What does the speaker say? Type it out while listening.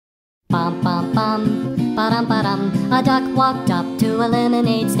Bum bum bum, ba-dum ba-dum. A duck walked up to a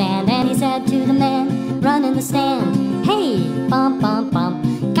lemonade stand, and he said to the man running the stand, "Hey, bum bum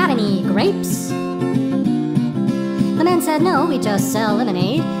bum, got any grapes?" The man said, "No, we just sell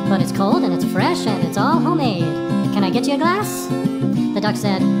lemonade, but it's cold and it's fresh and it's all homemade. Can I get you a glass?" The duck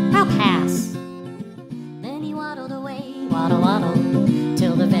said, "I'll pass." Then he waddled away, waddle waddle,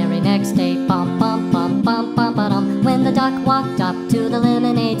 till the very next day, bum bum bum bum bum ba-dum. When the duck walked up to the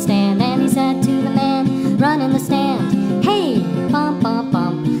lemonade stand, and he said to the man running the stand, "Hey, bum bum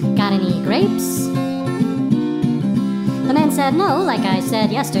bum, got any grapes?" The man said, "No, like I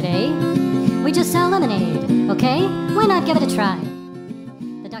said yesterday, we just sell lemonade, okay? Why not give it a try?"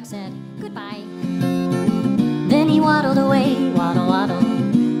 The duck said, "Goodbye." Then he waddled away, waddle waddle.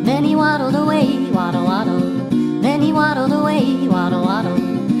 Then he waddled away, waddle waddle. Then he waddled away, waddle waddle,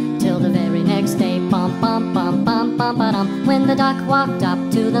 till the very next day, bum bum bum bum bum ba-dum. When the duck walked up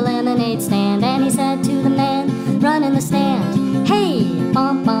to the lemonade stand, and he said to the man running the stand, "Hey,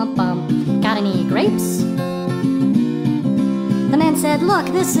 bum bum bum, got any grapes?" The man said, "Look,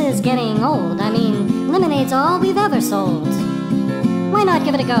 this is getting old. I mean, lemonade's all we've ever sold. Why not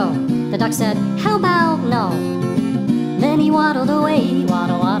give it a go?" The duck said, "How about no?" Then he waddled away,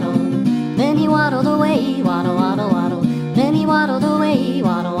 waddle waddle. Then he waddled away, waddle waddle waddle. Then he waddled away,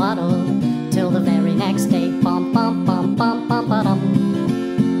 waddle waddle, till the very next day, bum bum bum bum bum ba-dum.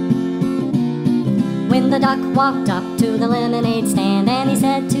 When the duck walked up to the lemonade stand, and he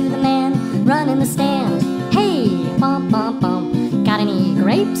said to the man running the stand, "Hey, bum bum bum, got any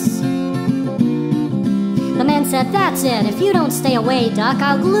grapes?" The man said, "That's it. If you don't stay away, duck,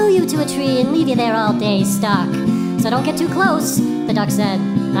 I'll glue you to a tree and leave you there all day stuck. So don't get too close." The duck said,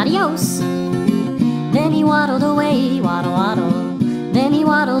 "Adios." Then he waddled away, waddle waddle. Then he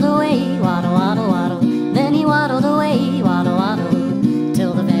waddled away, waddle waddle waddle. Then he waddled away, waddle waddle,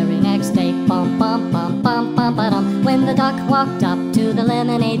 till the very next day, bum bum bum bum bum ba-dum. When the duck walked up to the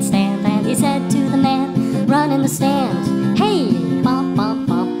lemonade stand, and he said to the man running the stand, "Hey, bum bum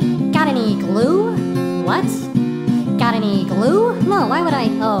bum, got any glue?" "What? Got any glue? No, why would I?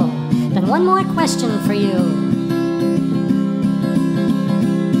 Oh, then one more question for you.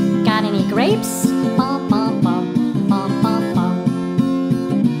 Got any grapes?" Bum bum bum bum bum bum.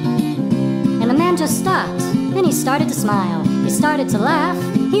 And the man just stopped. Then he started to smile. He started to laugh.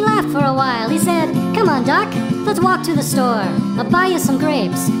 He laughed for a while. He said, "Come on, duck, let's walk to the store. I'll buy you some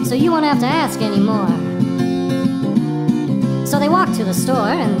grapes, so you won't have to ask anymore." So they walked to the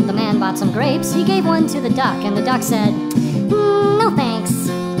store, and the man bought some grapes. He gave one to the duck, and the duck said, "No thanks.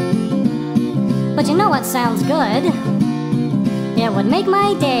 But you know what sounds good? It would make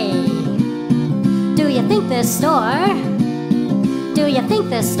my day. Do you think this store? Do you think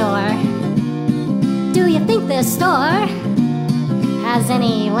this store? Do you think this store has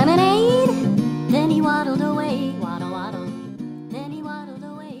any lemonade?"